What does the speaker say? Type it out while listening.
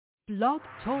Blog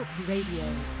Talk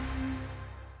Radio.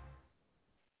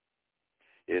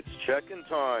 It's check-in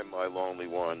time, my lonely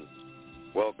ones.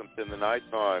 Welcome to the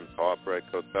Nightime'S Heartbreak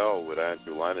Hotel with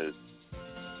Andrew Leonard.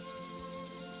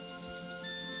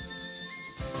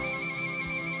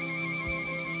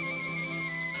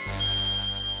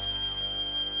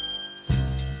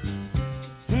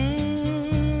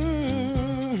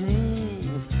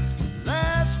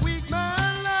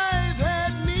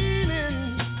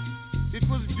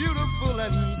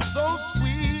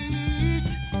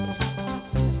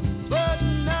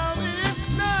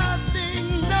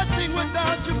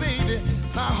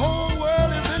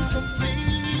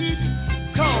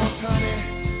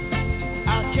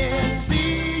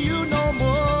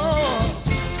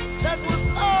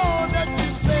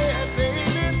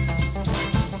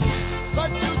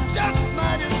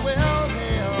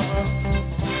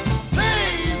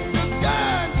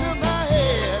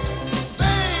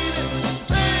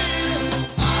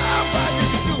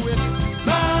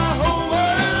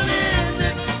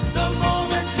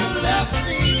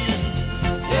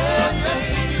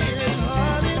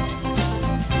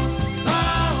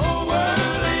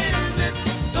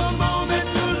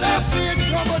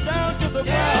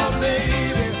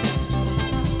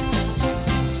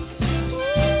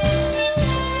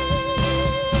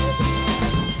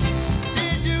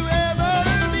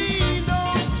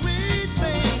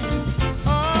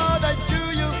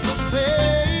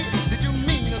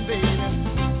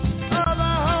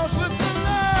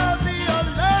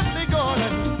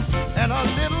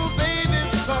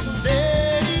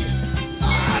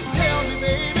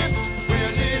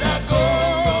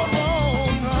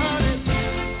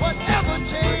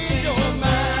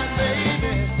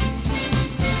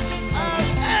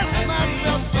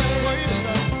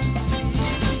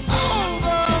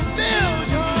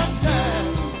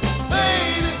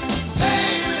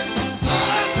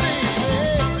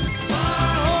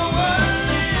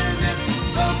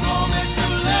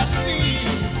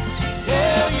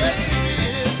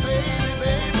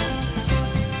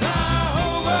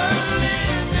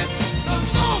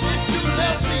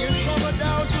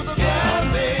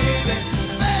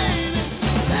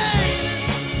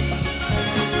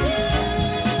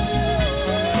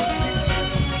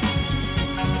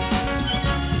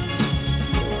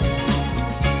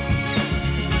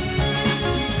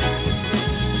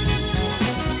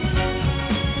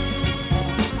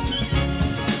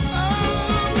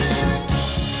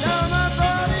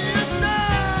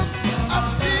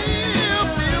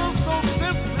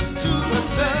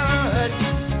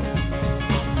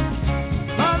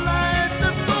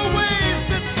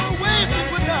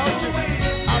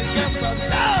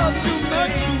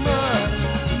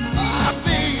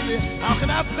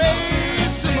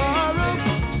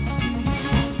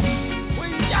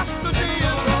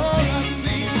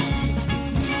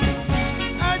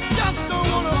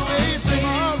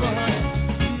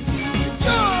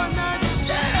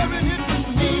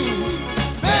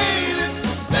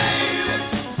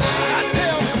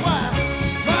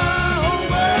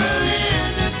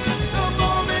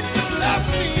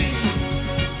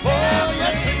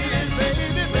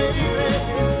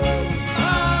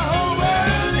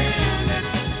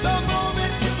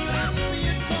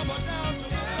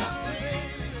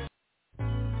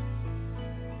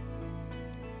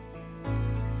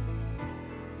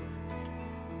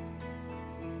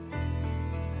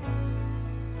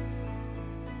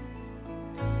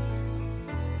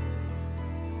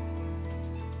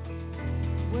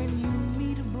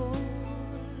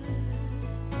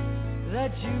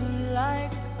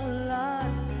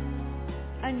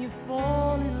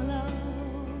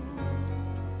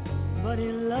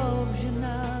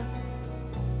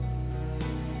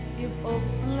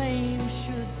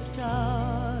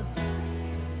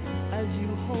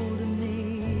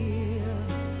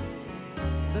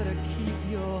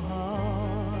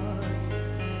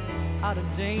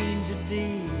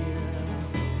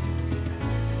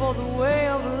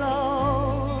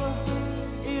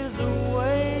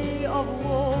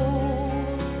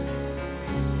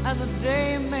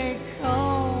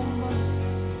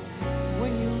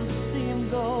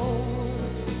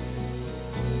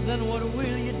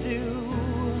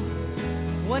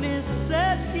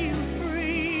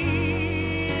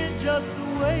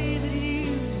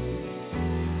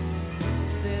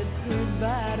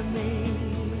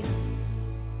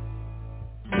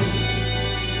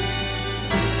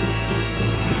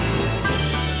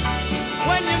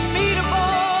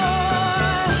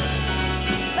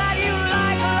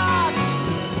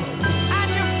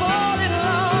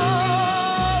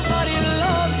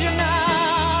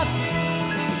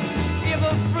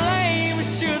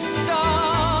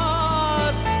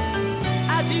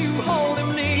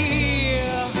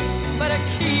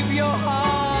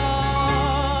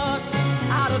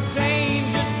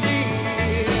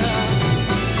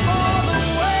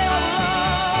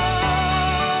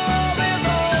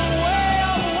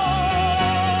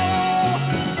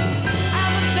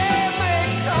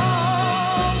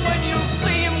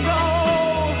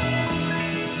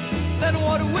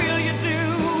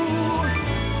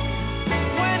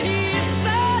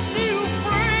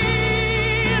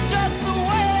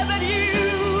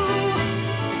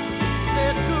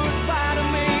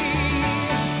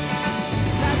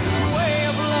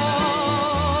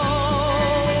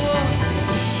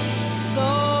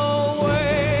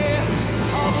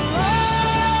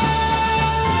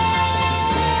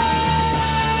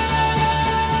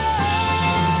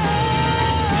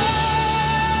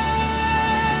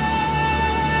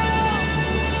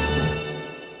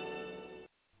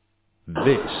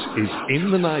 is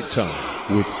In the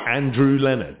Nighttime with Andrew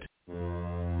Leonard.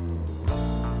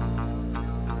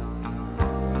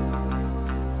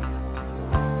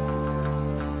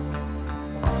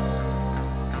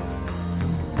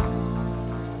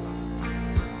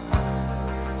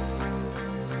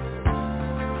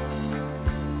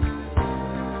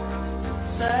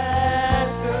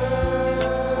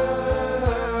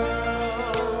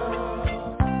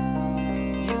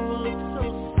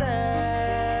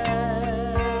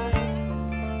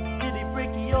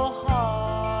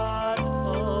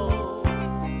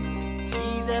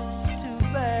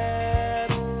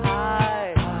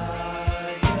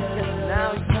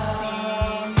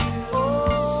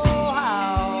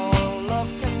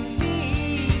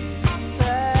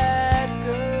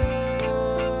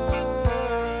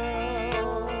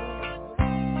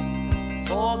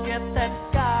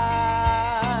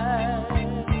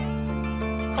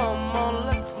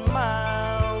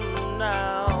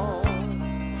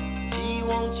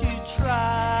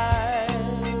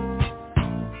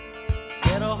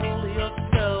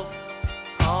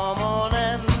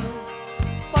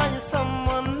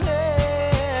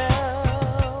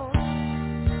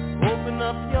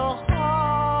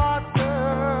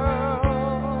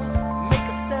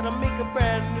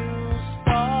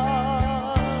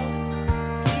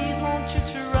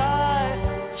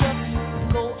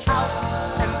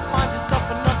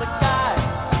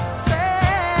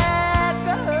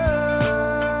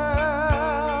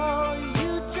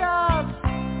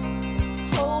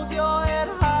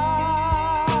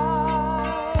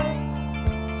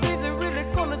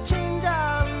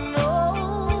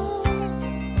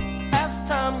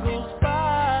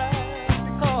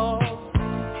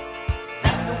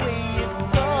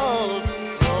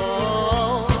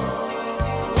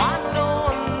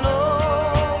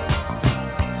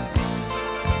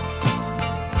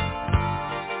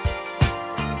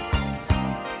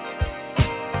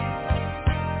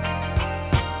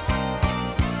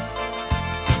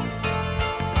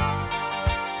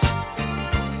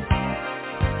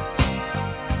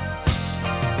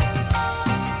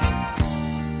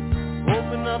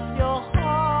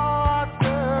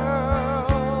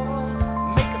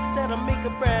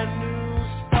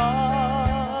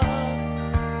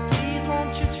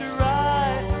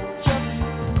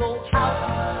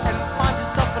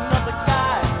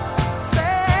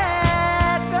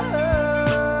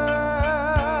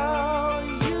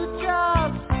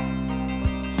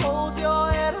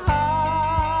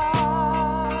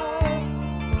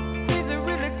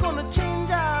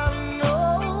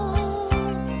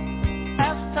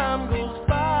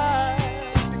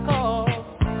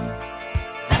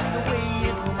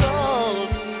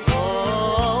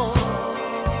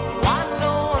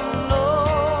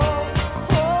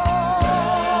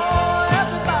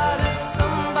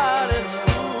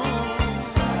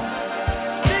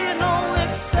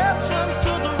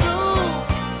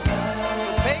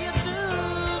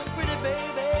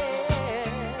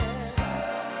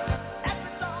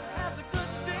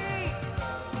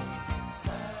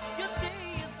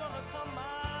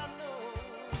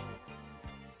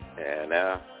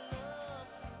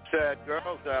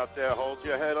 Out there, hold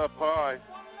your head up high.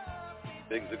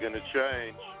 Things are going to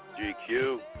change.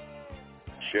 GQ,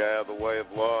 Share the Way of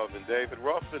Love, and David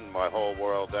Ruffin, My Whole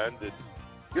World Ended.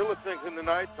 You're listening to The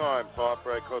Nighttime's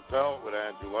Heartbreak Hotel with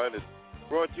Andrew Leonard,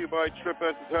 brought to you by Trip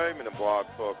Entertainment and Blog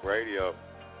Talk Radio.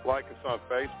 Like us on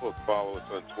Facebook, follow us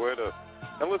on Twitter,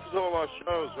 and listen to all our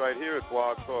shows right here at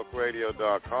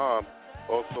blogtalkradio.com,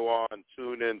 also on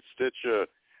TuneIn, Stitcher,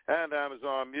 and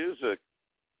Amazon Music.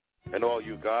 And all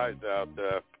you guys out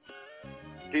there,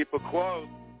 keep it close,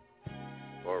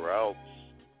 or else.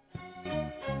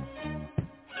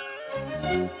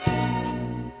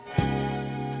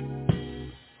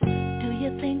 Do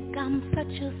you think I'm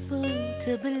such a fool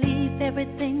to believe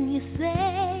everything you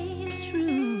say is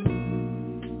true?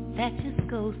 That just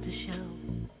goes to show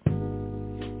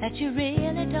that you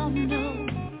really don't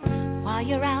know. While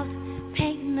you're out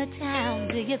painting the town,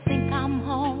 do you think I'm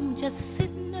home just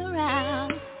sitting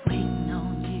around?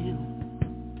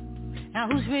 Now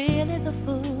who's really the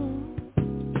fool?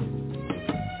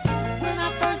 When I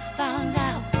first found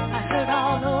out, I heard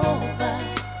all over.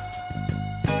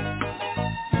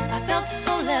 I felt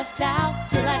so left out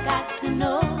till I got to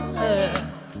know her.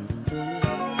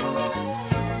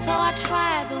 So I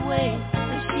tried the way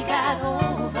that she got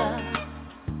over,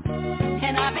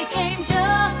 and I became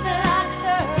just like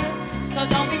her. So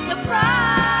don't be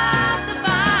surprised.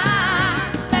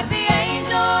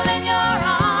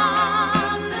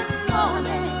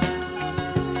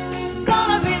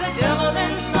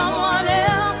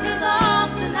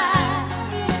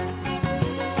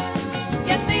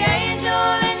 Yes, the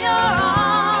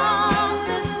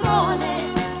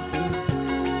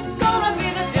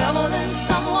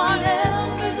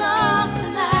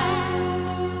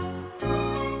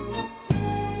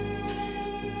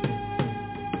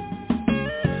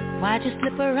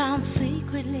around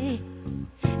secretly.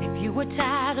 If you were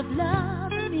tired of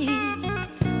loving me,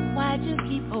 why'd you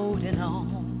keep holding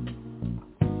on?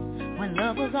 When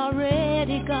love was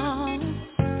already gone,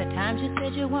 the times you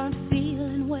said you weren't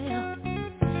feeling well,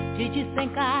 did you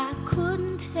think I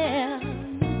couldn't tell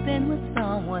you've been with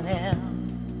someone else?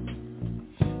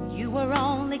 You were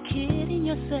only kidding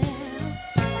yourself.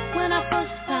 When I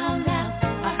first found out,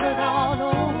 I heard all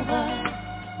over.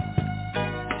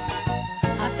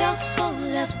 I felt so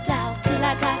left out till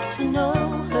I got to know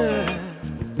her.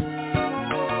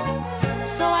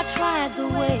 So I tried the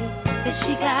way that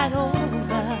she got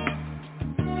over,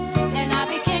 and I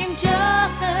became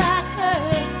just like her.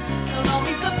 So don't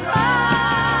be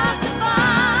surprised to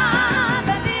find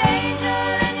that the angel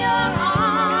in your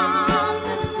arms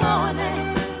this morning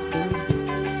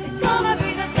is gonna be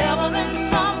the devil in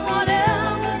someone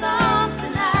else's arms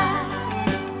tonight.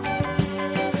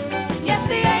 Yes,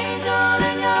 the angel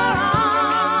in your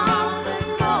arms this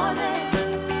morning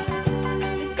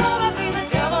is gonna be the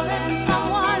devil in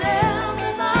someone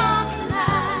else's arms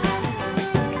tonight.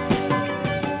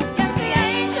 Yes, the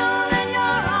angel in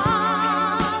your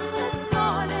arms this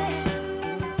morning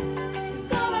is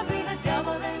gonna be the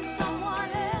devil in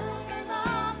someone else's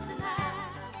arms tonight.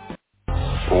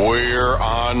 We're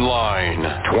online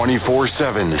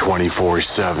 24/7.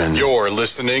 24/7. You're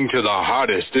listening to the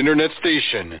hottest internet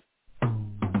station.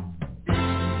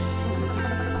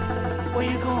 Where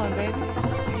you going, baby?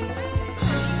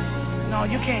 No,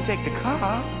 you can't take the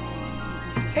car.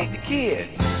 Take the kid.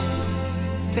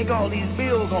 Take all these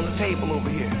bills on the table over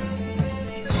here.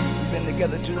 We've been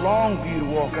together too long for you to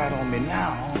walk out on me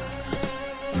now.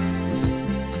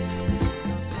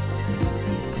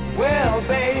 Well,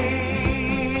 baby,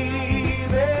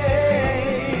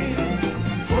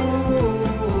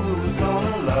 who's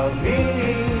gonna love me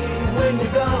when you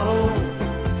go?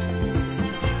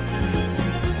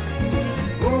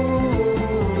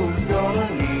 Who's gonna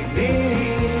need me?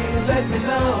 Let me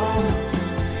know.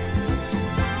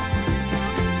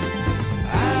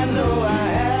 I know I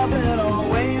haven't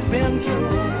always been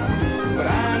true, but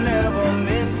I never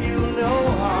meant you no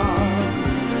harm.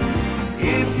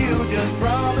 If you just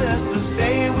promise to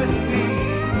stay with me,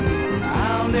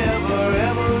 I'll never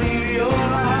ever leave your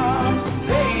arms.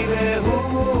 Baby,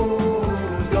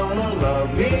 who's gonna love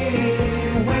me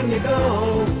when you go?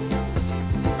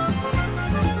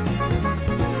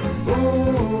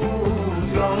 Who's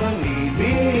gonna need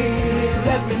me?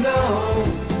 Let me know.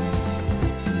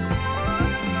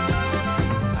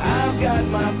 I've got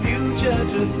my future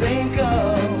to think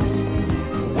of.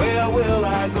 Where will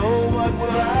I go? What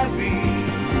will I be?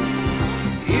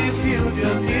 If you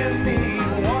just give me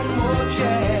one more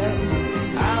chance,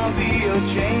 I'll be a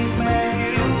changed man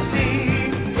you'll see.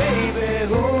 Baby,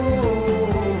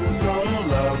 who's gonna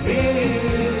love me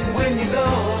when you go?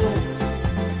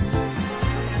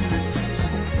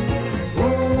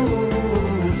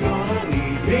 Who's gonna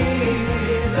need me?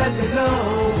 Let me know.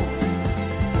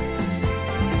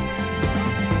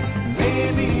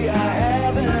 Maybe I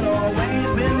haven't always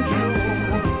been true,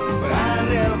 but I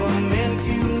never meant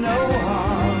you no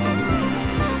harm.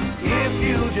 If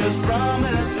you just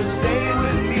promise to stay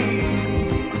with me,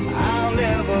 I'll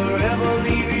never ever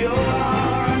leave your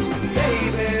arms.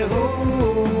 Baby,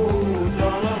 who's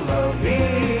gonna love me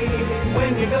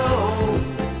when you go?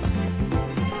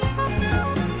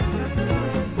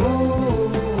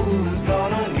 Who's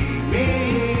gonna need me?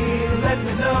 Let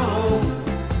me know.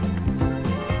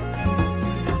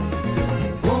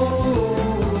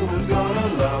 Who's gonna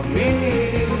love me?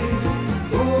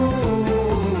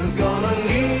 Who's gonna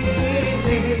need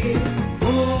me?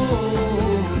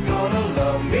 Who's gonna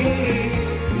love me?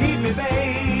 Need me, baby.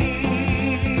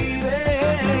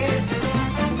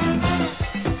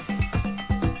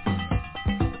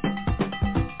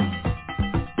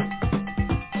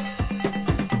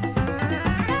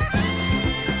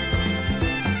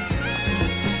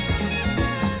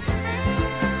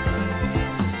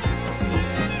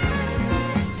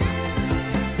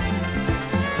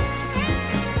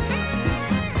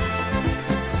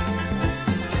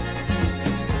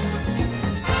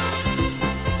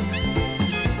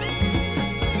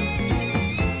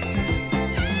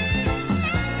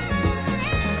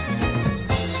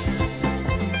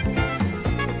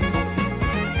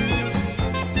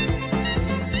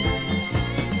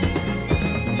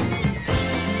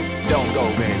 Don't go,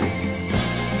 baby.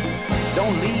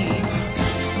 Don't leave.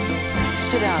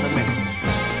 Sit down a minute.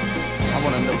 I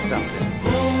want to know something.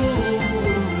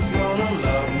 Who's gonna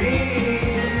love me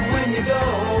when you go?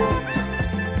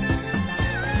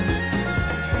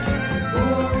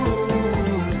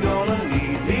 Who's gonna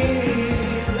need me?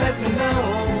 Let me know.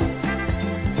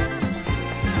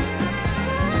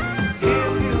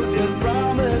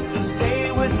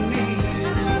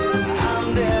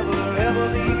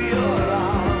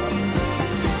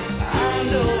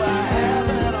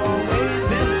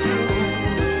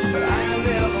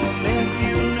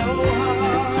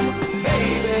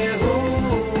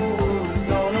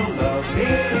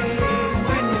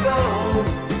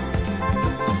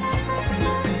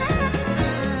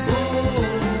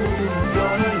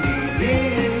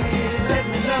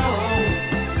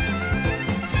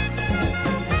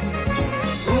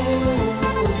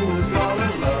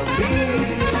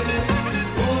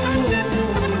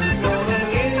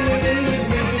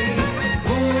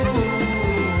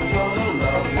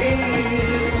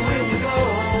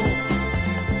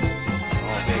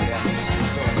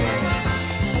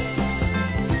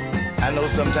 I know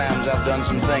sometimes I've done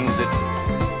some things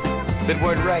that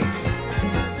weren't right.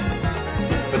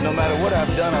 But no matter what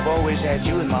I've done, I've always had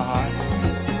you in my heart.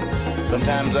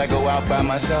 Sometimes I go out by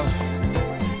myself,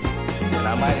 and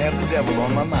I might have the devil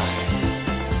on my mind.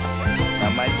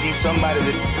 I might see somebody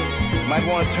that might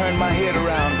want to turn my head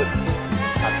around, but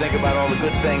I think about all the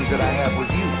good things that I have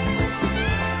with you.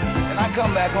 And I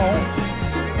come back home.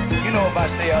 You know, if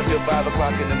I stay out till 5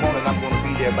 o'clock in the morning, I'm going to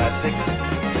be there by 6.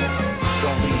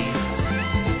 Don't leave.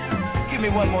 Give me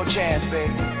one more chance,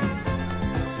 baby.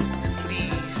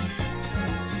 Please.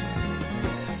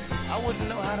 I wouldn't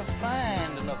know how to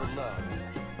find another love.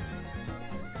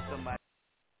 Somebody.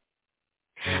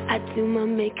 I do my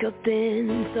makeup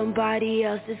in somebody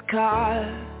else's car.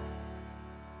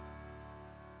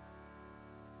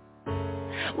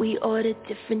 We order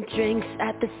different drinks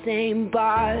at the same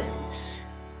bars.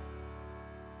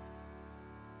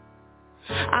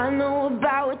 I know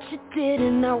about what you did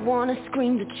and I wanna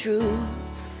scream the truth.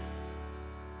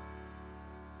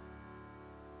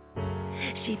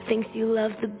 She thinks you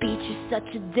love the beach, you're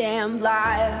such a damn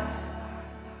liar.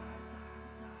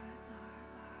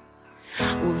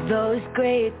 Well, those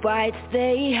great whites,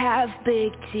 they have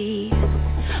big teeth.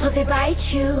 Oh, they bite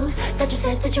you. That you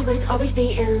said that you would always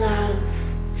be in love,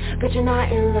 but you're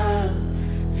not in love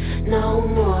no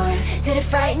more. Did it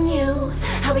frighten you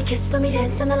how we kissed when we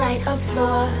danced on the light of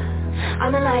floor,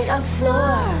 on the light of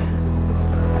floor?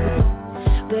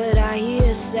 But I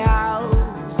hear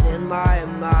sounds in my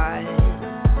mind,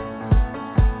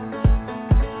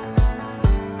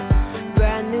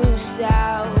 brand new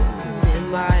sounds in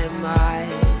my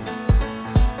mind.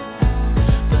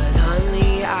 But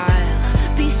honey,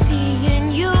 I'll be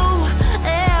seeing you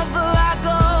wherever I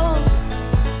go.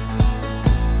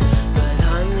 But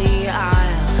honey,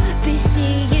 I'll be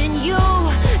seeing you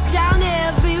down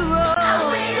every road.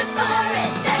 I'm waiting for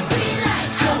it, that green light.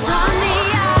 So honey,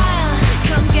 I'll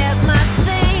come get my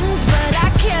things, but I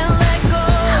can't let go.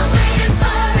 I'm waiting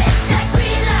for it, that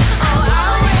green light. Oh, I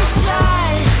wish I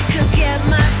could get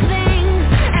my things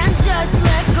and just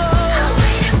let go. I'm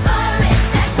waiting for it,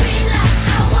 that green light.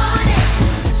 I want it.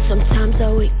 Sometimes I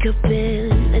wake up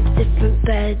in a different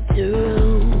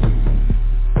bedroom.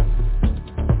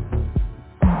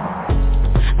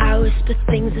 I whisper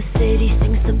things the city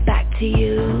sings them back to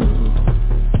you.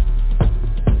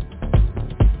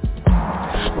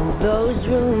 Oh, those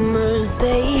rumors,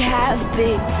 they have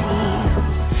big teeth.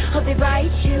 Oh, they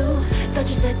bite you. Thought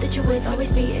you said that you would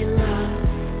always be in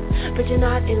love, but you're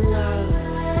not in love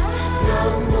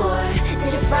no more.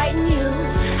 Did it frighten you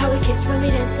how we kissed when we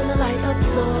danced on the light of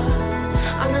floor,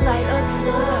 on the light of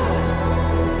floor?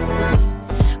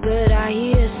 But I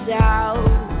hear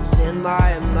sounds in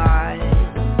my mind,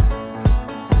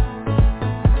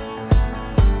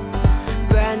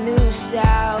 brand new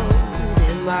sounds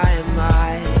in my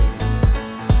mind.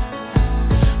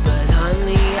 But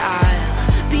honey,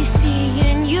 I'll be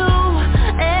seeing you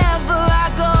wherever I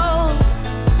go.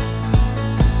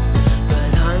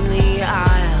 But honey,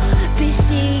 I'll be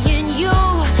seeing you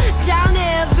down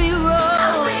every road.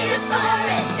 I'm waiting for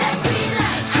it, that green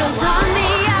light. So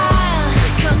honey, I'll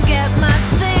come get my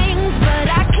things, but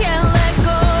I can't let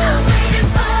go. I'm waiting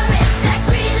for it, that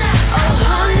green light. Oh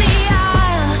honey,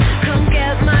 I'll come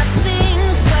get my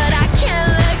things, but I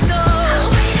can't let go. I'm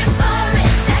waiting for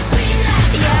it, that green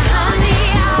light. Yeah, honey,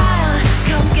 I'll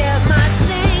come get my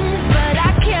things, but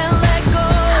I can't let go.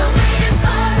 I'm waiting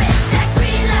for it, that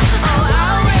green light. Oh,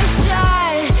 I wish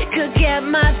I could get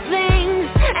my things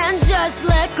and just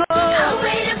let go. I'm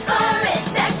waiting for it,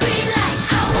 that green light.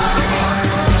 I want it.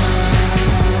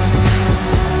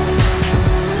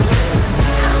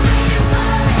 I'm waiting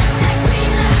for it, that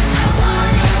green light. I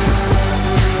want it.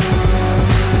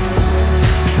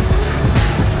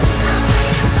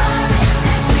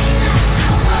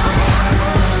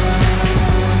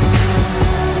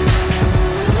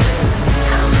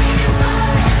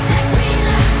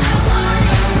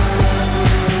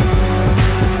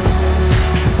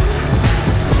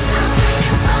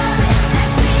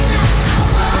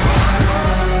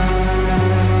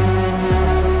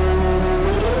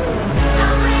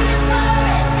 I'm waiting for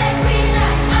it, that green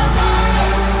light. I want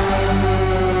it.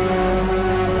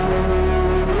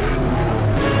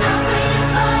 I'm waiting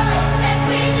for it, that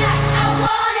green light. I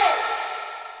want it.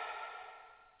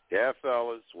 Yeah,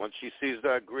 fellas, once she sees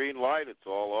that green light, it's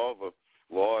all over.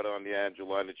 Lord, on the Andrew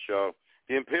Leonard Show.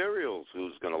 The Imperials,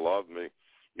 Who's Gonna Love Me?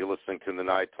 You're listening to the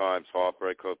Nightime'S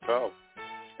Heartbreak Hotel.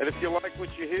 And if you like what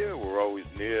you hear, we're always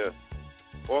near.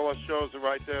 All our shows are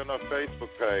right there on our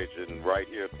Facebook page and right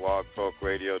here at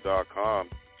blogtalkradio.com.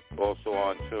 Also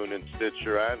on TuneIn,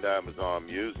 Stitcher, and Amazon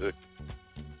Music.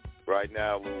 Right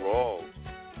now, Lou Rawls.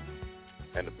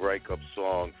 and a breakup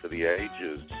song for the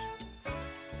ages.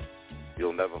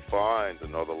 You'll never find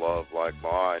another love like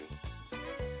mine.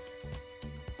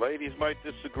 Ladies might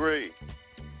disagree,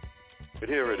 but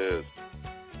here it is.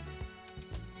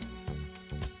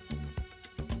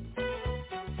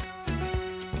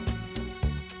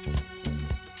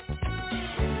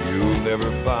 You'll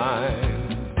never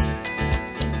find,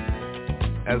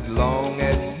 as long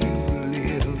as you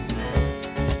live,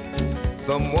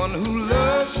 someone who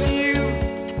loves you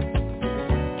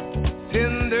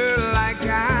tender like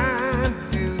I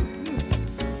do.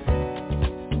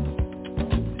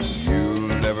 You'll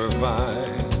never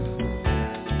find,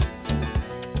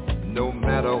 no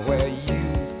matter where you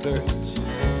search,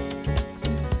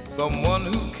 someone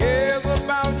who cares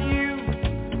about you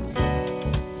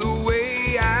the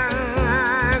way I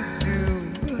do.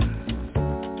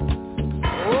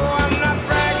 Oh, I'm not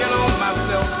bragging on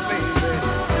myself, baby,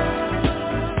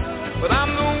 but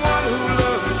I'm the one who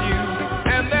loves you,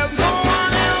 and there's no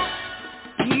one else,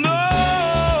 no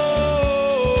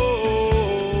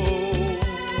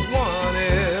one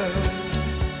else.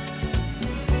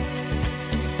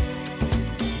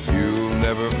 You'll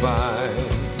never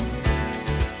find,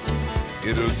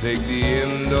 it'll take the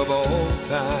end of all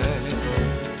time,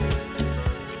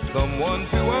 someone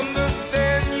to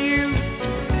understand you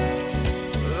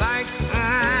like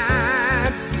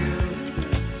I do.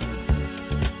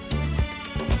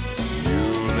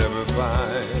 You'll never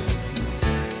find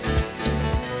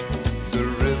the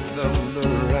rhythm, the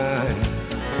rhyme,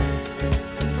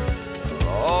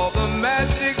 all the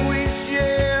magic we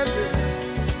shared,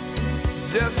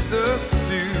 just us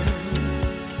two.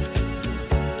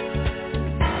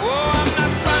 Oh, I'm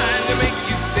not trying to make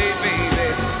you stay, baby,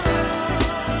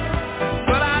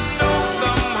 but I know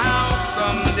somehow,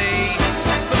 someday,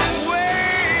 some way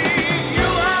you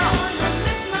are,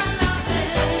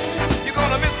 you're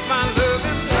gonna miss my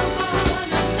loving.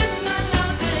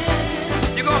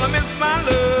 You're gonna miss my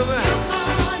loving.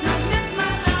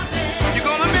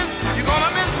 You're gonna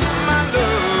miss my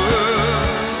love.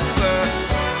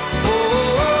 Oh,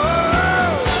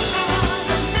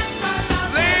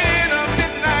 late in the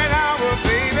midnight hour,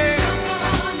 baby,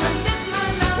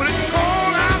 when it's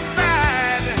cold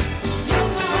outside,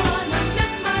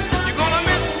 you're gonna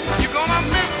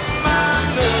miss my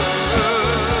love.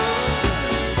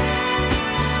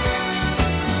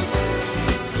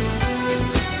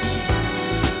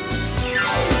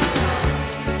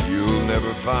 You'll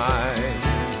never find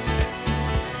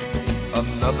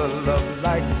another love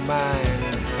like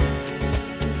mine,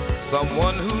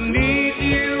 someone who needs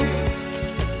you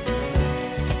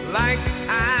like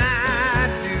I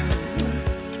do.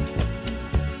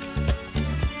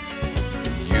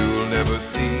 You'll never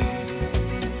see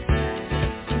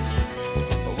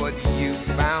what you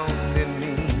found in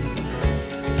me.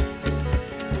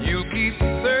 You keep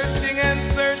searching and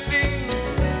searching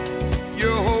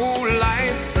your whole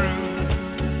life through.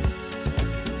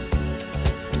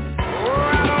 Oh,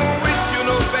 I don't wish you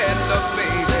no bad luck,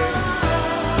 baby,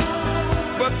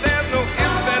 but there's no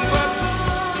ifs and buts,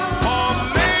 or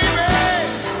maybe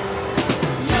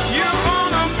you're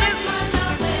gonna miss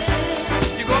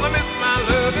my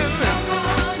loving.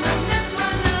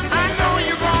 I know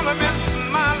you're gonna miss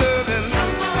my loving.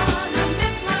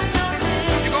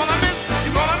 You're gonna miss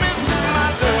my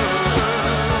love.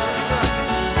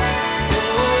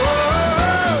 Oh,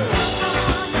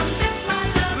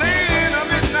 late in the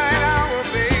midnight hour,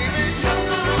 baby,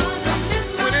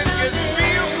 when it gets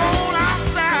real cold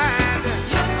outside,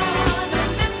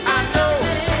 I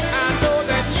know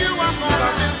that you are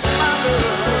gonna miss my love.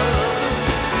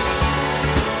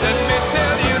 Let me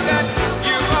tell you that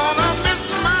you're gonna miss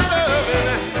my loving.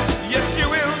 Yes, you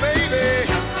will, baby,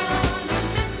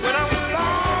 when I'm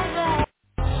long gone.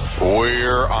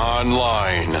 We're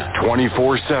online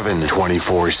 24/7.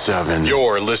 24/7.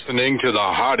 You're listening to the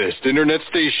hottest internet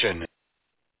station.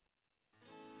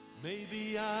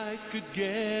 Maybe I could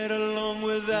get along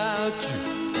without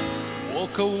you,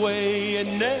 walk away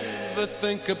and never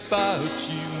think about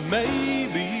you. Maybe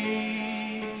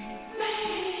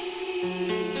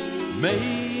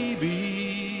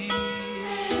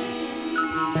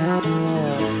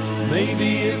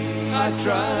if I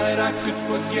tried I could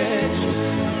forget you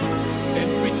and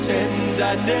pretend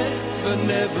I never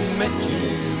met you.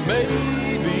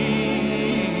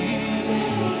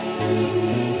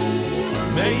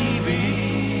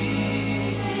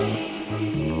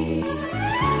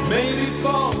 Maybe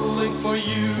falling for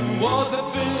you was a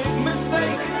big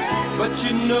mistake, but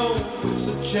you know it's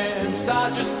a chance I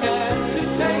just had to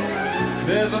take.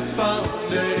 Never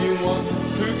found anyone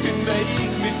who can make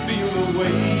me feel the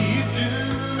way you do.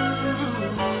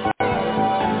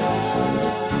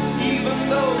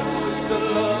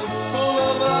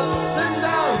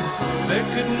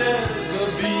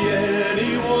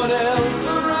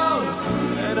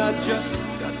 just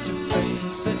got to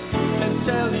face it and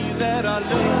tell you that I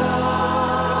love.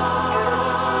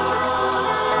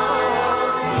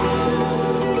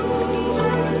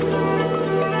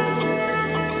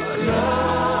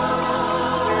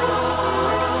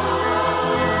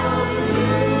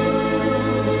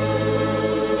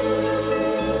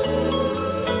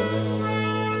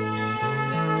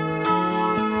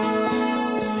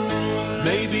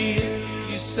 Maybe if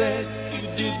you said you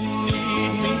didn't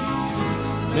need me,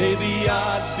 maybe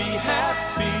I'd be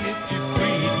happy if you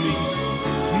freed me.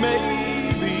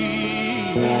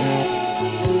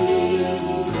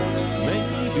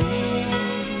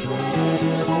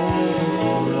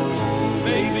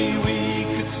 Maybe we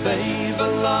could save a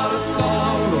lot of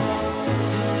sorrow.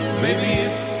 Maybe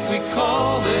if we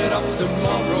called it up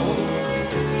tomorrow.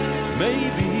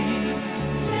 Maybe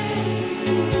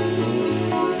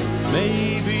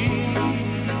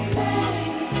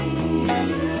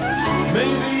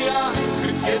I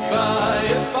could get by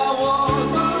if I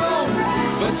was alone,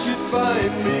 but you'd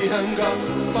find me hung up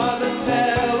by the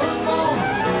telephone,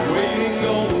 waiting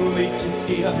only to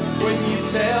hear when you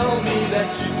tell me that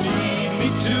you need me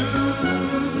too.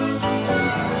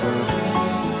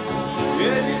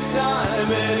 Anytime,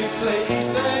 any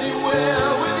place, anywhere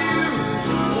with you.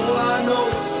 All I know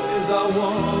is I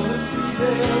wanna be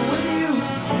there with you,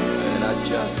 and I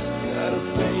just gotta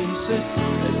face it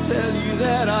and tell you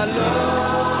that I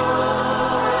love you.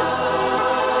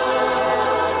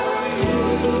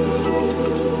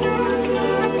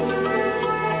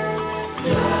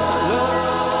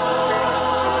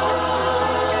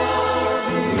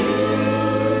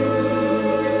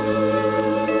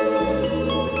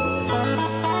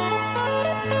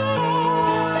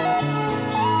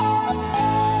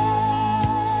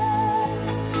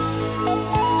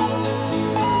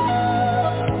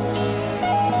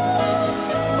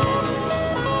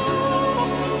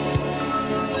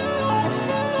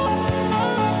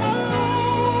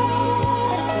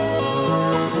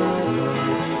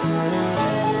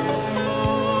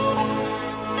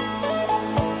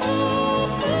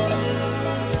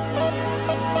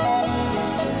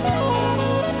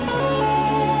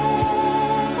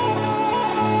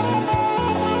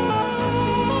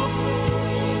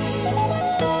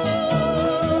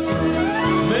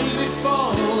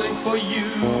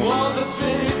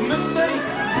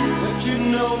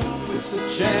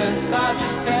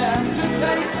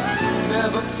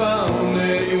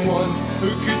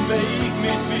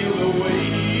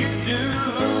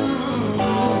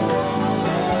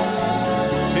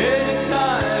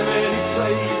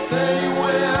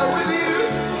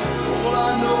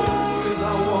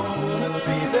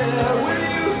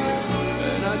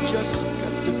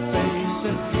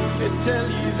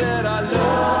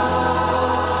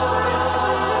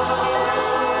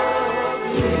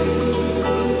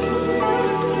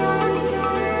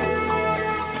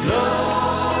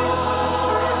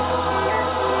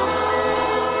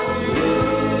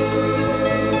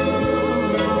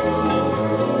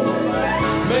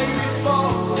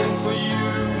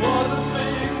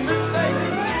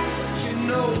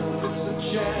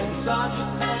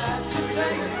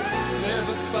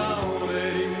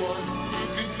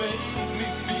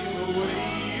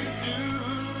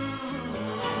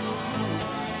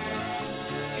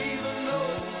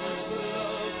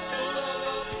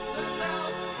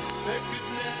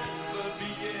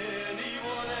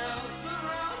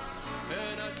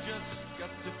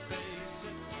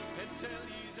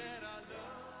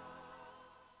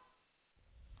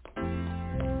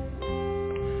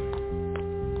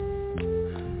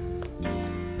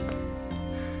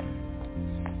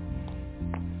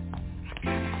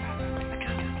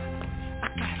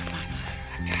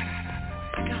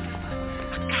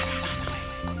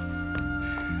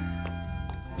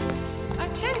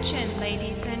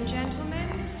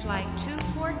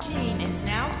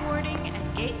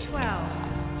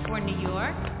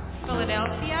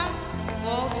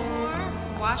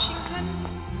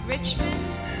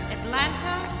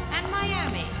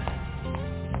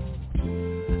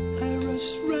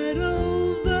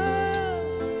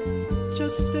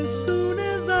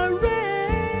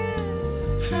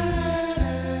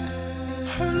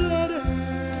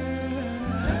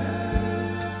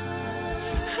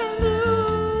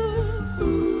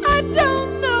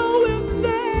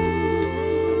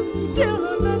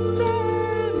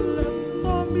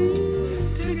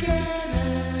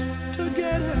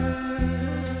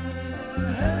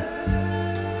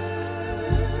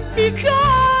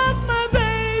 Because my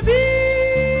baby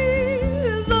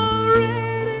is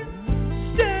already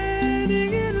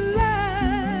standing in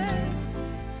line.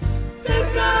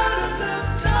 There's not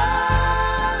enough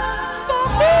time for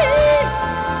me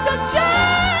to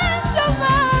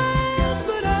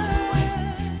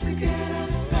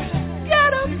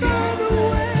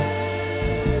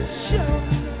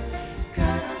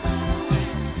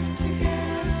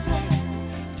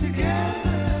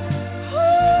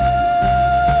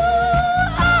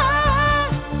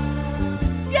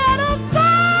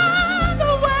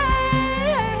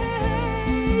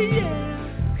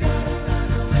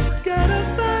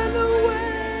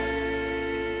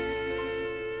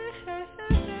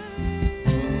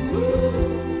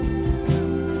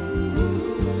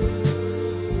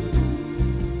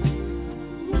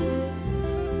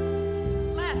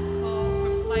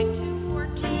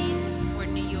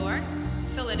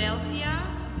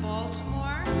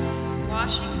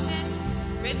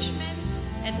Richmond,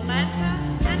 Atlanta,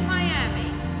 and Miami.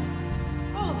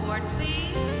 All aboard,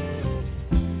 please.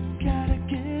 Gotta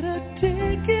get a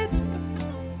ticket.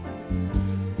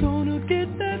 Gonna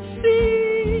get that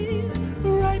seat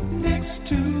right next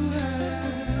to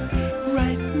her,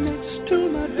 right next to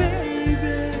my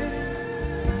baby.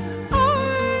 I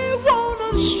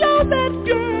wanna show that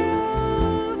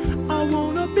girl I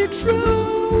wanna be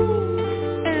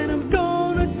true, and I'm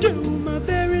gonna do my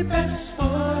very best for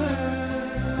her.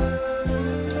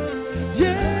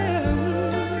 Yeah,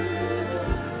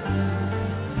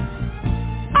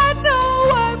 I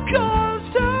know I've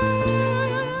caused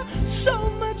her so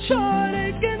much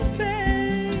heartache and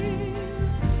pain.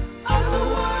 I'm the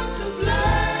one to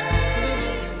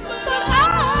blame, but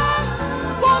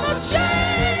I wanna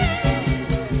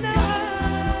change now.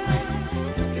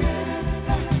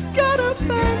 Gotta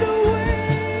find a way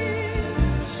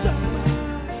somehow.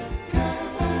 Gotta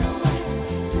find a way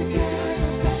to get us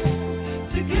back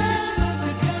together.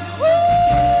 Ooh,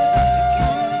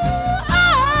 I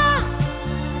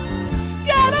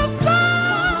gotta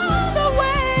find a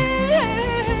way.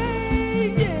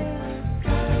 Yeah,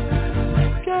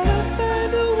 gotta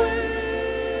find a way.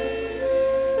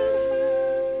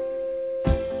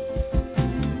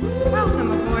 Welcome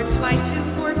aboard Flight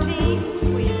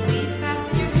 214. Will you please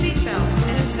fasten your seatbelt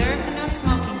and observe the no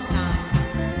smoking sign?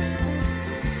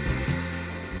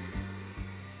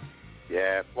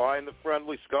 Yeah, fly in the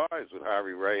friendly skies with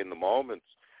Harry Ray in the Moments.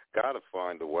 Gotta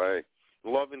find a way.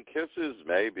 Love and kisses,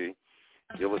 maybe.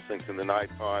 You're listening to the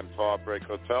Nightime'S Heartbreak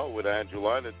Hotel with Andrew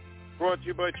Leonard. Brought to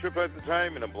you by Trip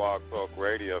Entertainment and Blog Talk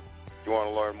Radio. If you want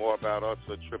to learn more about us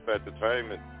at Trip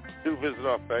Entertainment, do visit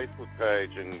our Facebook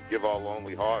page and give our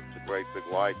lonely hearts a great big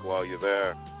like while you're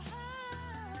there.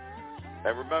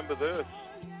 And remember this,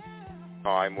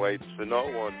 time waits for no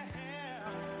one.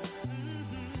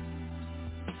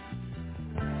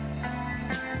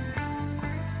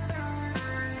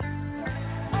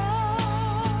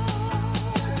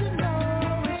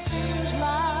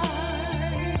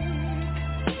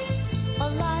 A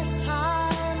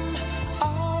lifetime,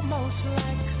 almost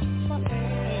like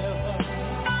forever.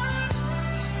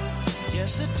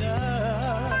 Yes, it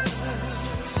does.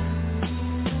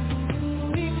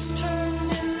 Weeks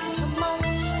turned into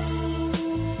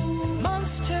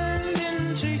months turned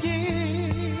into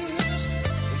years.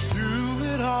 Through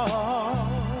it all,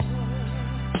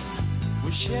 we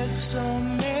shed so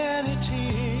many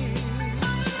tears.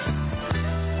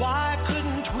 Why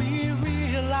couldn't we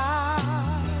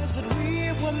realize that we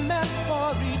were meant for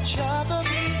each other?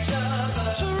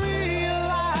 To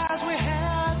realize we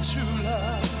had true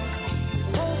love,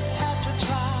 both had to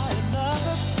try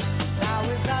another. Now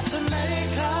we've got to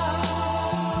make up,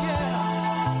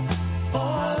 yeah,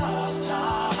 for lost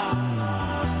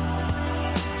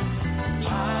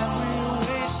time we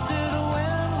wasted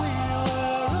when we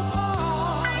were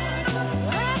apart.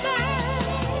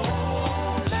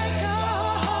 Make up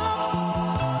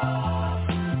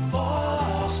for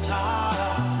lost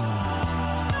time.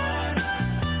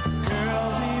 Girl,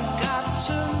 we've got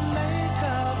to make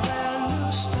a brand new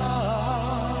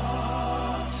start.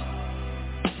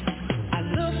 I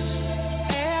looked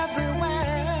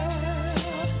everywhere,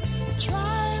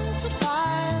 trying to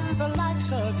find the likes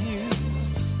of you,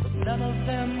 but none of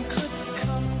them could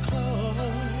come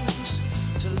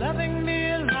close to loving me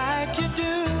like you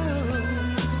do.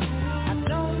 I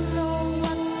don't know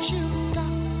what you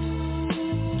got.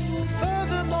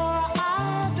 Furthermore, I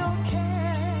don't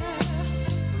care.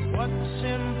 What's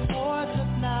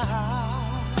important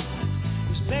now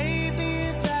is, baby,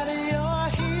 that you're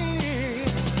here.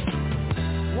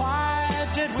 Why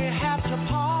did we have to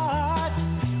part?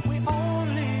 We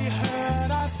only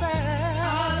hurt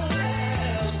ourselves.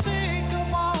 Think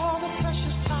of all the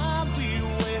precious time we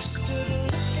wasted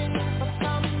looking for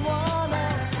someone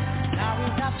else. Now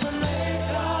we've got to make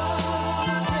up,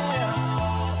 yeah,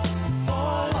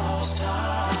 for lost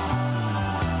time.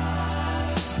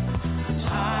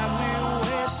 Time we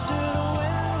wasted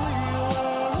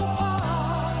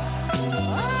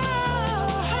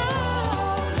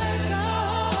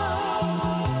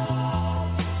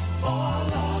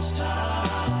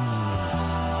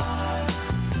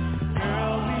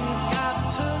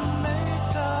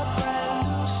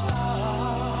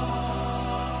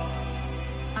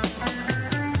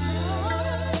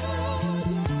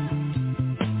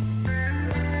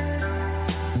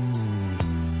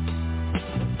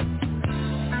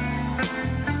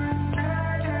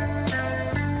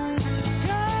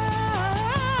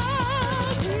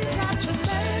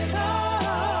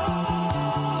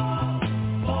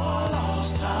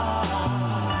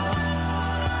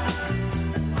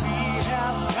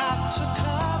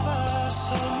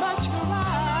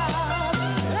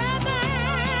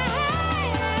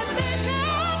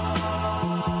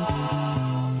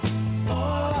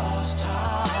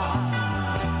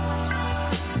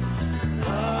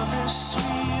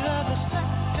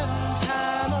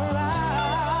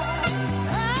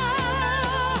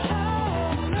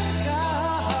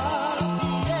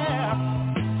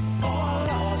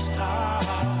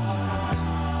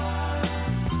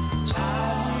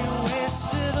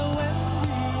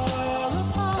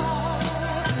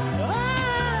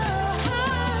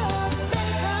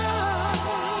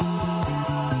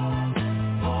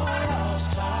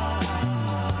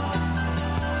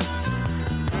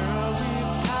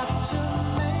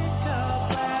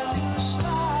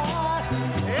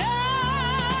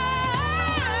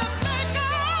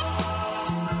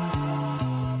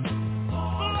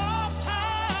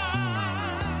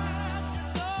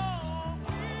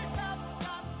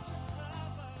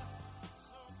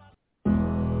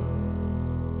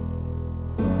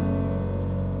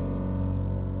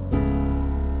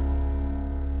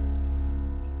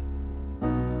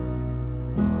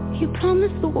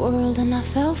promised the world and I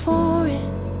fell for it.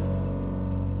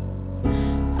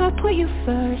 I put you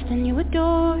first and you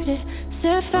adored it.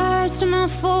 Set fire to my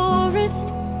forest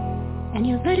and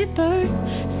you let it burn.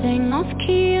 Sang off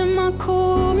key in my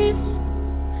chorus,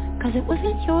 cause it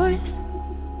wasn't yours.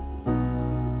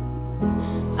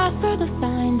 I saw the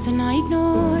signs and I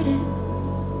ignored it.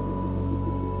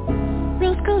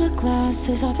 Rose-colored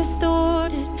glasses are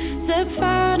distorted. Set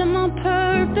fire to my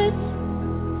purpose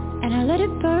and I let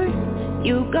it burn.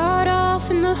 You got off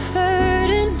in the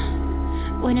hurting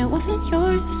when it wasn't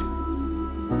yours.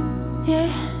 Yeah,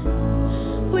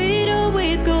 we'd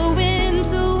always go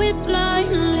into it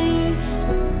blindly.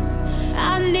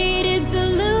 I needed to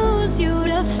lose you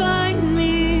to find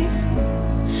me.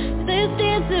 This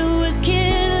dancer was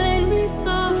killing me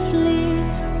softly.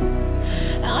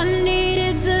 I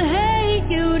needed to hate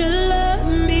you to love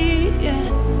me, yeah.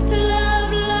 To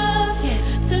love, love, yeah.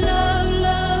 To love,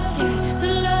 love, yeah. To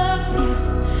love,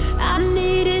 yeah. I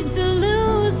needed to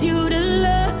lose you to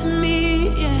love me,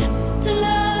 yeah. To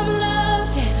love, love,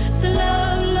 yeah. To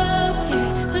love, love,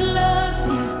 yeah. To love,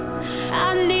 yeah. I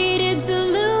needed to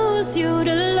lose you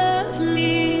to love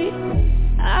me.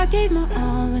 I gave my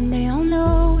all and they all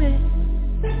know it.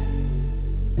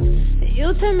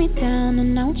 You turned me down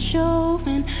and now it's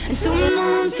showing. And someone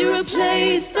wants to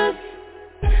replace us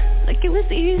like it was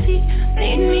easy.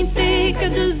 Made me think I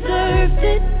deserved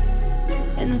it.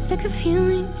 And the sick of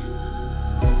healing.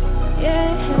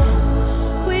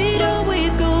 Yeah, we'd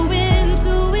always go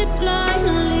into it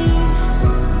blindly.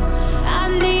 I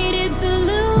needed to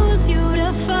lose you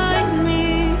to find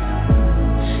me.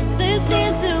 This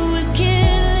dancer was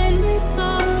killing me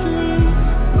softly.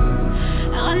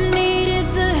 I needed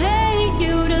to hate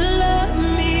you to love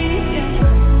me, yeah.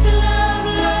 To love,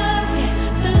 love, yeah.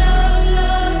 To love,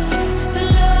 love, yeah. To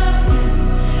love,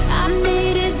 yeah. I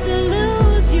needed to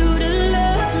lose you to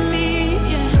love me,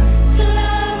 yeah. To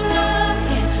love, love,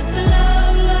 yeah. To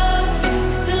love, love, yeah.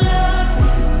 To love,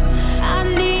 yeah. I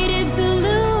needed to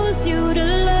lose you to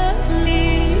love me.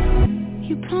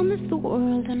 You promised the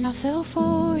world and I fell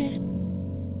for it.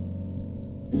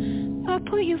 I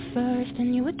put you first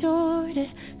and you adored it.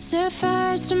 Set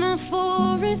fire to my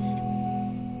forest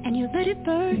and you let it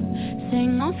burn.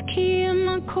 Sang off key in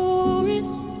my chorus.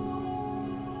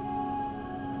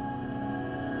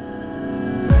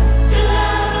 To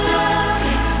love, love,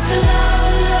 yeah. To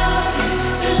love, love, yeah.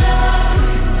 To love,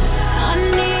 yeah. I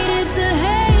needed to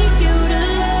hate you to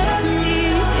love me,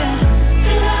 yeah.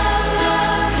 To love,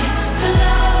 love, yeah. To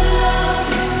love, love,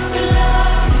 yeah. To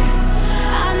love, yeah.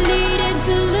 I needed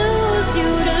to lose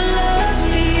you to love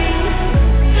me.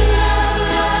 To love,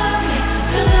 love, yeah.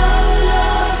 To love,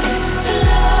 love, yeah. To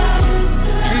love,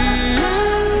 yeah. And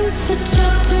now the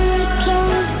chapter is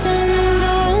closed and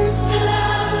gone. To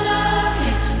love, love,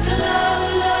 yeah. To love,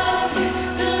 love, yeah.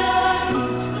 To love,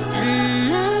 yeah. And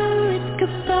now it's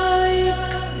goodbye,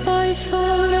 goodbye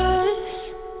for us.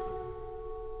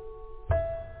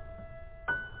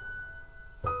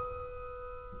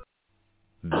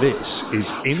 This is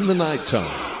In the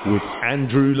Nighttime with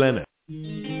Andrew Leonard.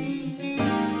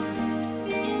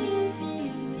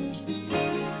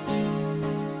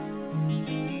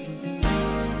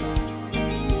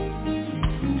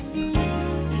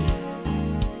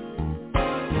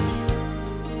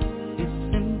 It's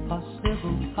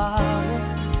impossible power,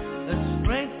 a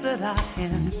strength that I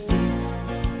can see.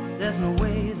 There's no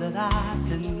way that I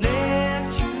can let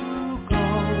you go.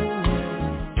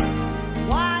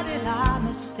 Why did I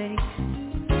mistake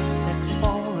sex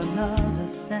for another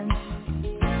sense?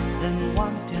 Then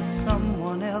wanted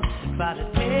someone else to try to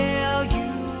tell you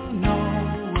no.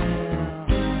 Well,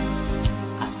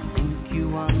 I think you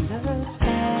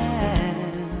understand.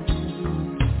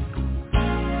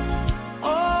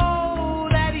 Oh,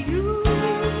 that you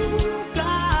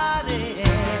got it.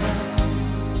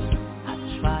 I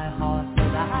try hard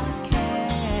but I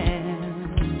can.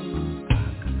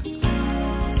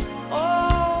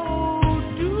 Oh,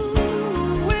 do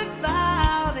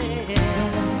without it.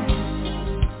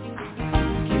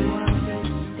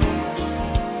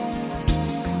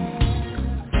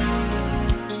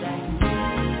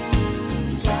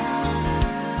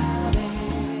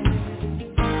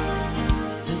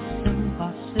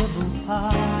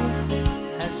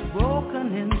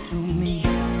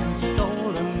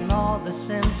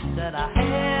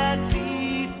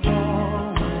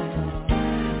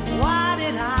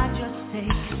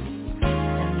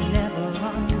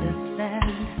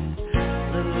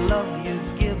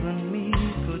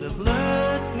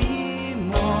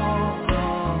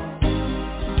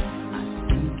 I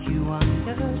think you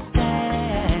understand.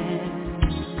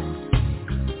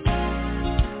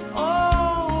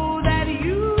 Oh, that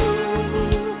you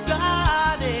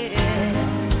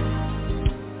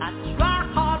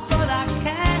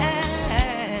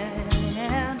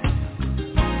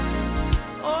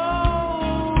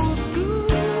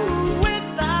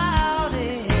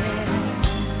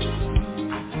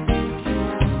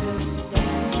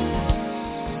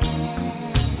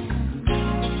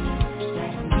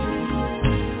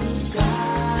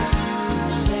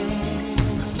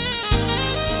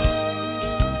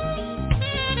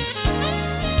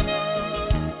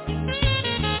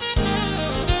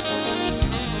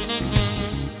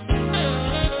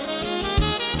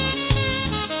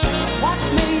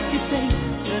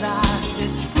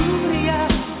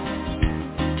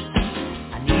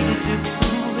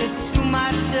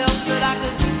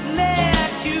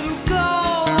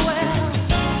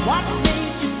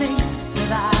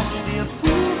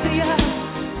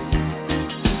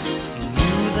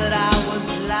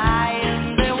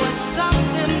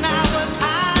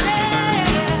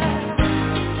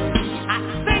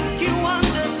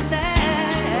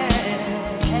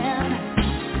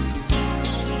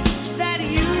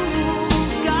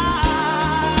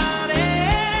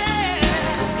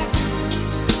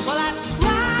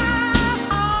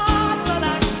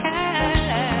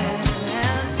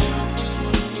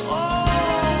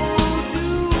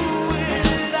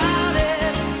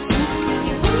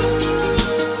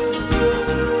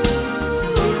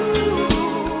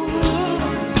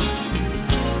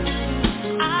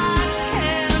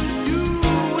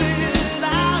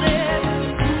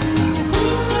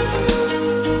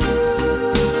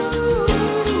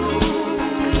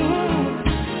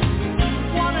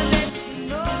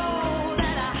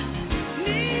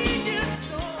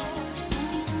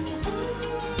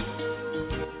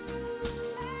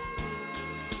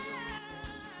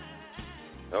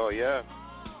Oh, yeah.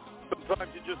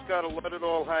 Sometimes you just got to let it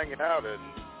all hang out and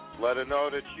let her know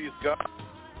that she's got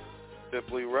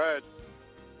Simply Red.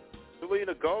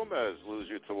 Selena Gomez, Lose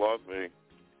You to Love Me,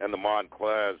 and the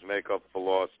Montclairs, Make Up for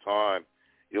Lost Time.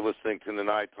 You're listening to the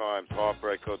Nightime's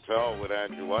Heartbreak Hotel with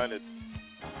Andrew Leonard.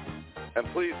 And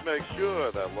please make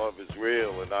sure that love is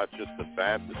real and not just a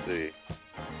fantasy.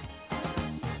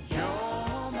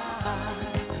 You're my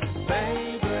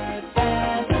favorite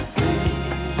fantasy.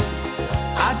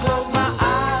 I close my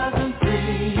eyes and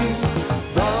see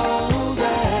those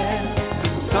that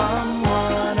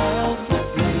someone else would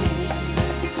be.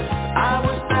 I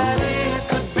wish that it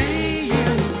could be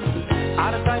you,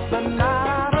 out of sight but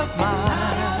not of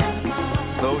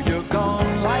mine. Though you're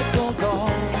gone, life goes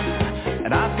on,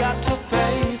 and I've got to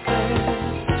face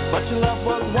it. But your love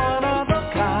was one of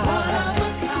a kind.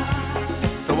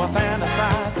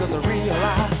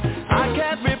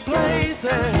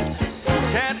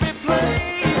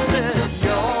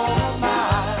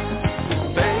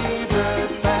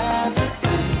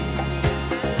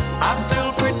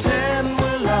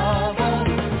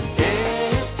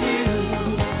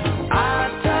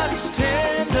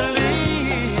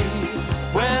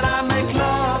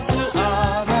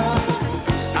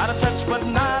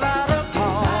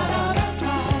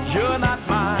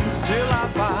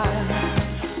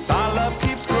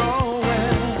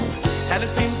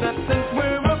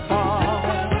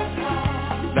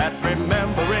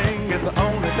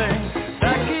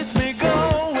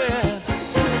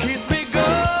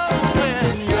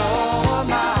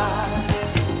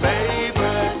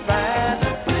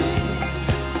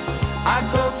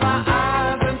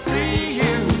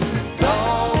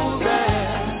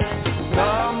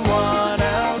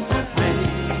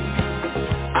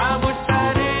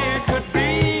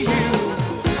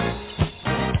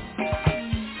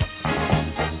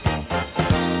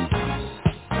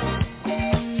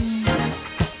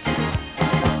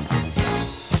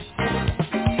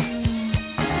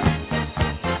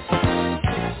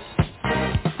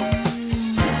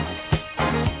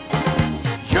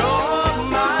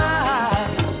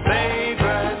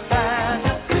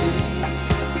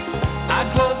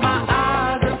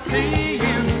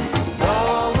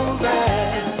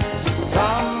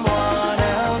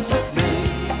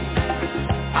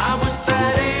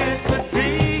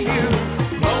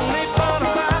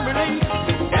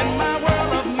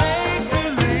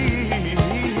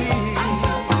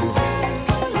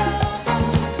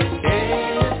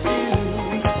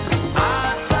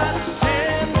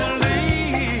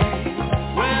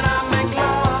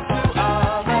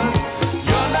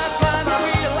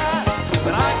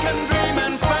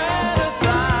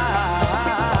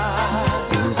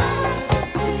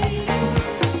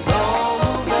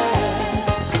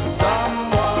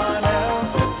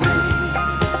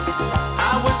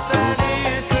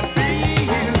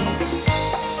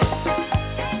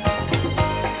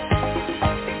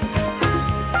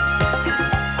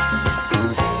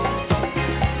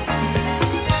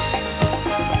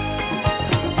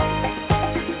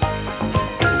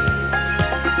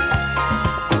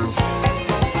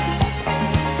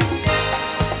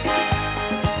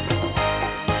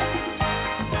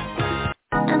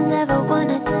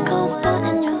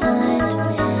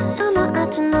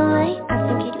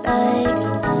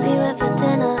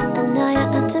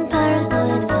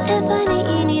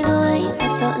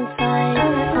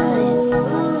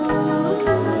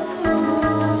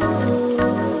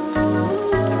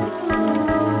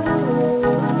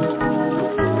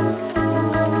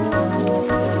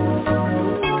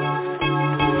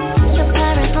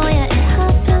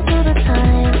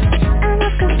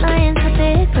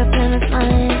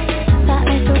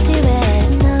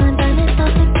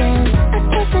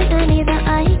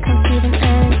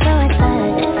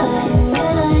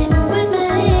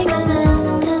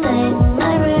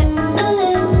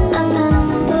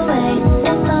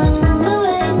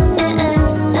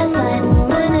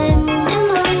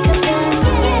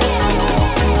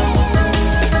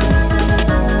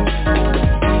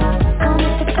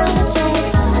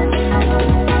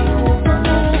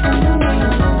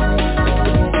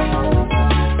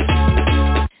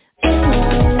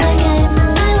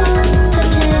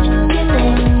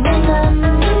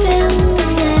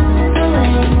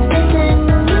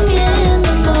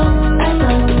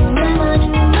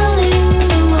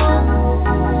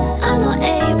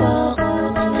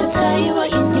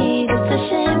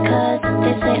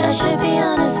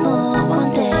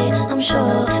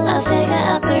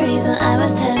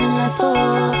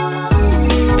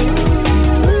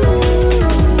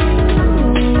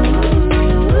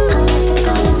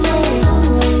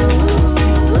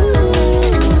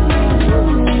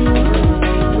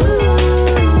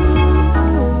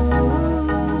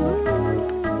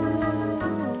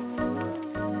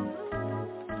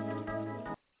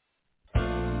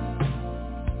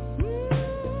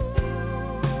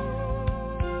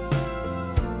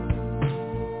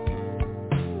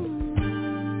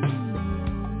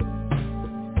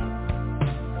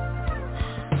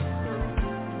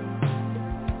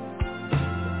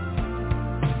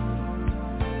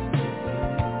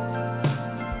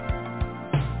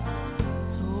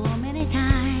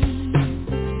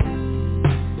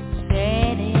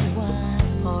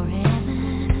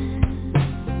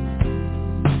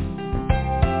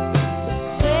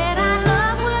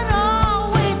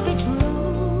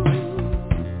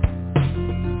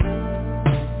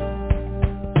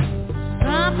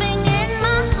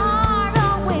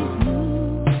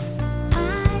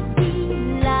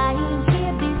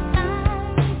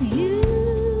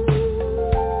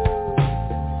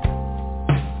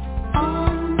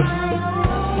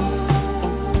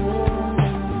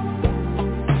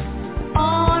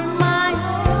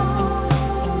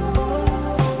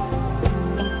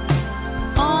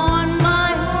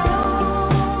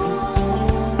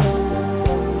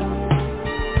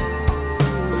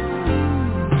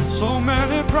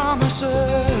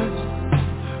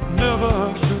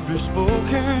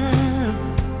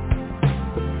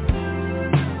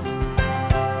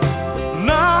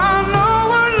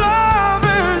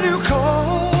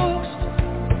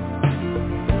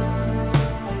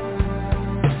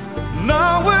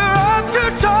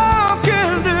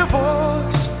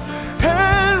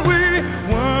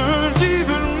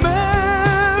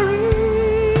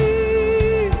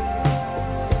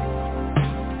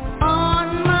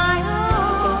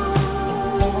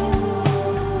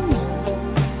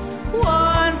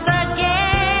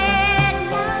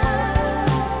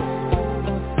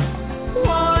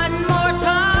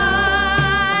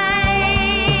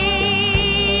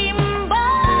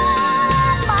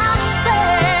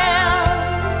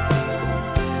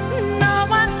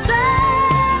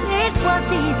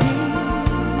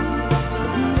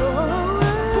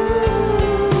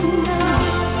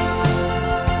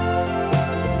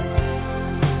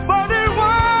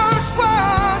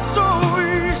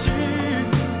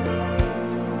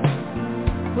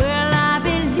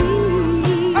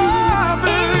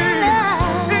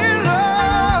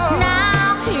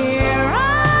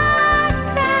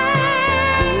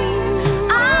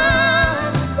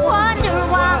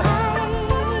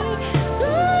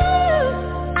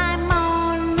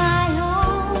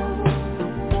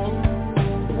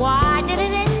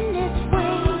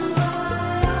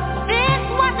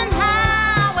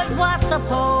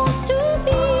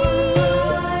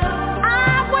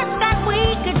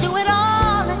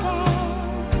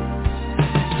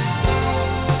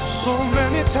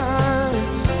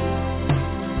 times.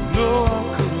 No, I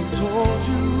could have told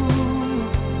you.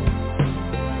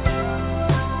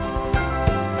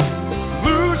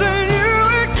 Losing you,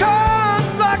 it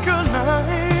comes like a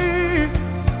knife.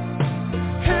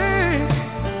 Hey,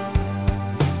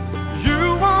 you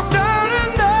walked out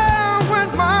and down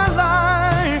with my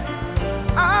life.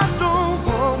 I don't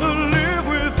wanna live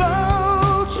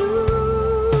without you.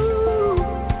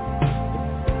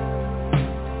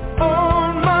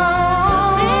 On my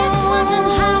own. This wasn't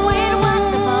how it was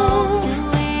supposed to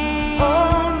end.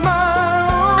 On my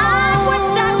own. I wish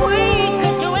that we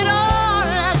could do it all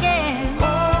again.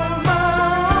 On my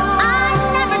own. I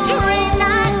never dreamed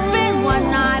I'd spend one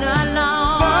night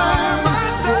alone. By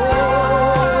myself.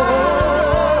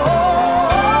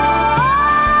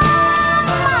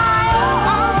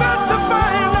 I've got to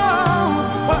find out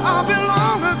where I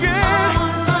belong again.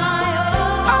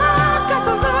 I've got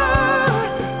to learn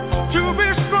to be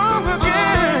strong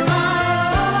again.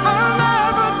 I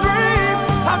never dreamed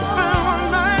I'd spend one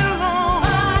night alone.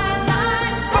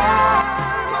 By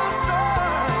myself.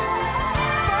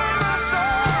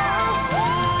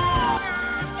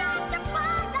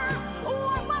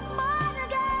 What was mine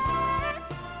again?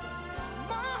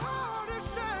 My heart is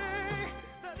saying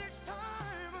that it's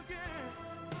time again.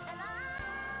 And I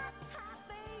have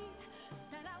faith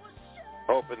that I was sure.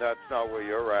 Hoping that's not where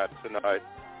you're at tonight.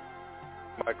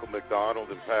 Michael McDonald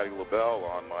and Patti LaBelle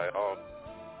on my own.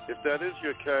 If that is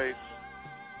your case,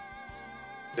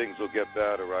 things will get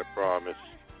better, I promise.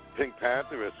 Pink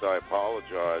Pantheress, I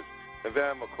apologize. And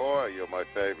Van McCoy, you're my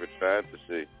favorite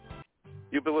fantasy.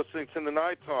 You've been listening to the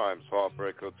Nightime'S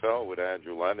Heartbreak Hotel with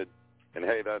Andrew Leonard. And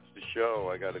hey, that's the show.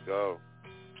 I gotta go.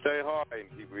 Stay high and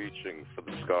keep reaching for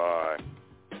the sky.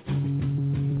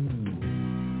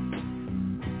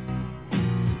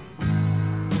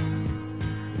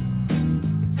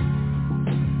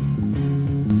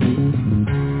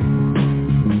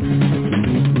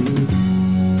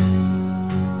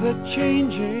 The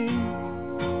changing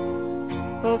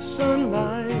of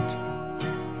sunlight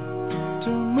to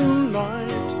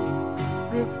moonlight,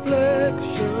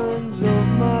 reflections of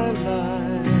my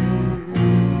life.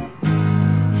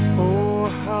 Oh,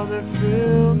 how they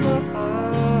fill my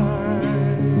eyes.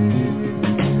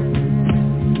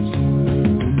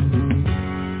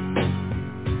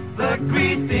 The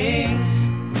greetings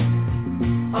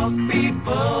of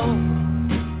people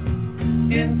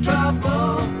in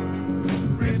trouble,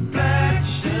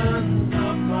 reflections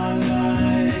of my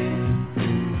life.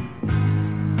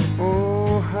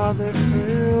 Oh, how they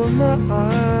fill my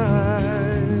eyes.